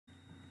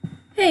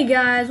Hey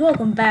guys,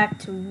 welcome back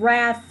to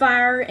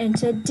Radfire, and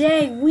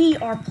today we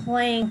are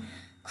playing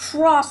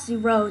Crossy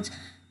Roads.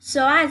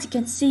 So as you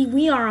can see,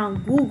 we are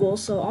on Google,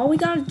 so all we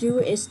gotta do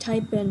is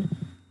type in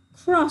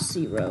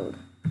Crossy Road.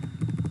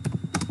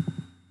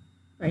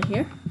 Right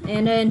here.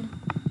 And then,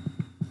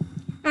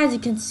 as you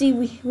can see,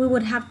 we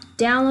would have to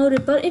download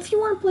it, but if you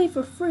want to play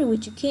for free,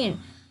 which you can,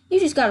 you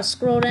just gotta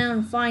scroll down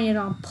and find it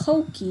on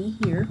Pokey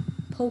here.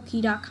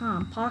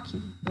 Pokey.com,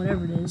 Pocky,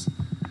 whatever it is.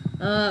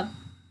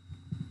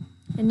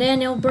 And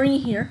then it'll bring you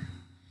here.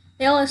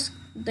 They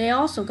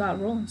also got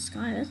Rolling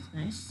Sky. That's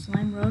nice.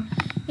 Slime Road.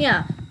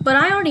 Yeah, but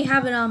I already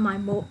have it on my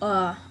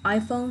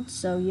iPhone,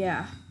 so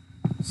yeah.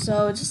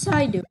 So just how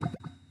I do. You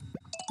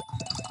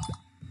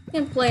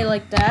can play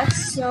like that.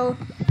 So,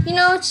 you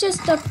know, it's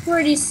just a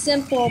pretty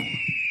simple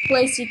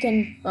place you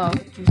can... Oh,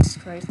 Jesus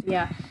Christ.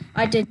 Yeah,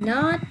 I did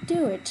not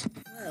do it.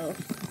 Well,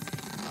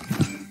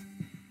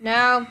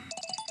 now,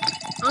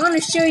 I'm going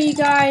to show you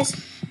guys...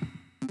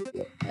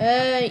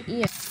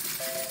 yeah.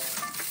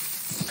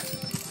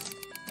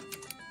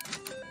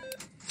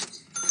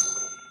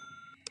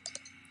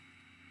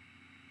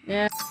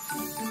 Yeah.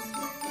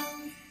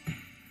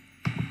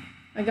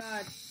 I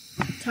got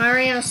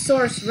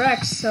Tyrannosaurus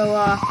Rex, so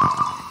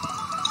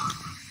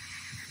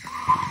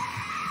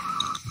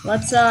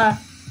let's try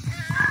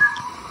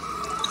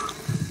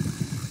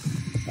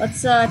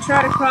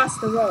to cross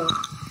the road.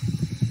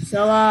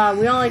 So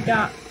we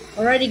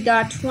already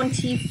got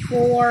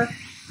 24.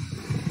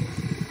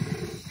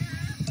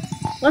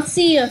 Let's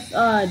see if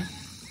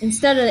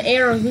instead of the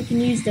arrows we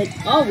can use the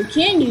we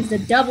can use the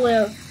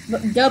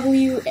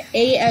W,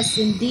 A, S,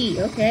 and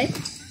D. Okay,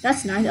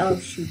 that's nice. Oh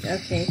shoot.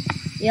 Okay,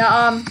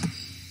 yeah.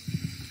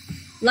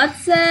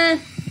 Let's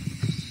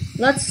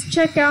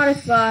check out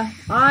if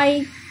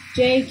I,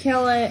 J,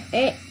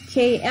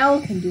 K,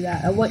 L can do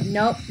that. What?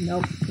 Nope,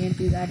 can't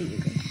do that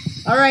either.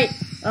 All right.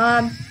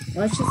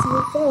 Let's just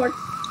move forward.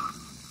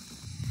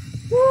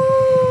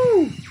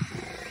 Woo!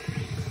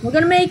 We're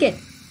gonna make it.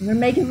 We're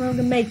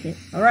gonna make it.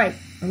 All right.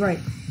 We're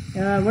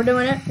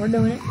doing it.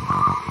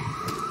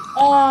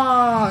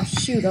 Oh,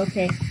 shoot,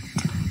 okay.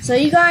 So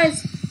you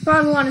guys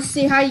probably want to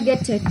see how you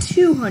get to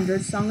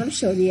 200, so I'm going to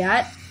show you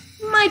that.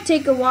 It might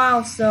take a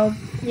while, so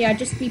yeah,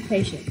 just be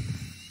patient.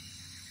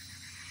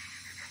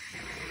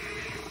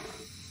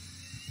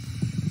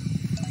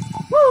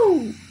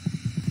 Woo!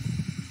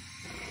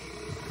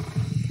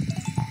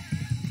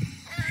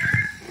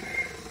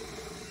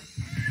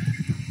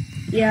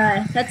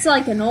 Yeah, that's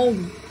like an old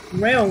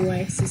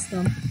railway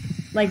system,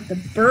 like the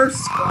bird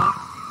squad.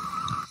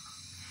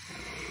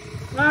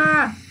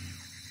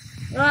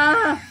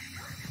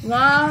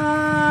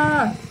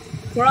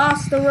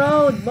 Cross the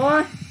road,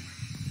 boy.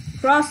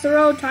 Cross the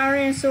road,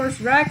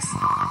 Tyrannosaurus Rex.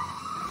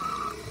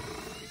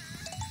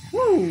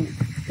 Woo!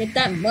 Get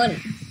that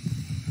money.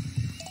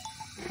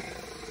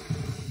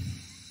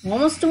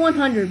 Almost to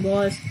 100,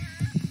 boys.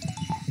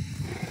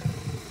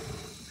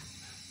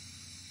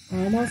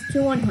 Almost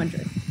to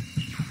 100.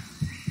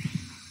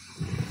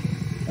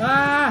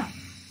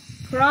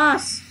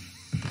 Cross.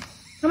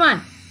 Come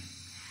on.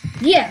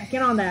 Yeah,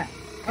 get on that.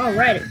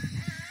 Alrighty.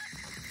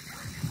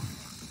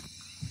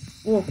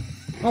 Whoa,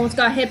 almost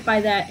got hit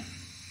by that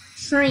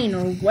train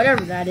or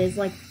whatever that is.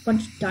 Like a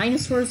bunch of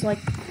dinosaurs like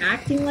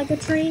acting like a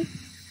train.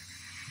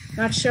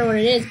 Not sure what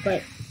it is,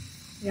 but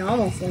yeah,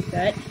 almost like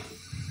that.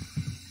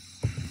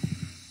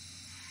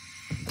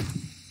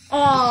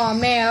 Oh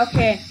man,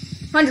 okay.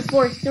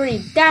 143.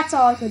 That's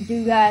all I could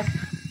do, guys.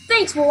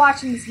 Thanks for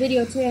watching this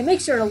video today. Make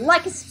sure to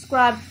like and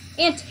subscribe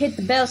and to hit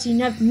the bell so you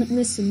never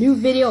miss a new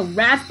video of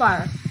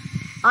Radfire.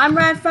 I'm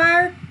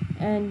Radfire,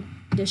 and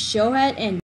the show had ended.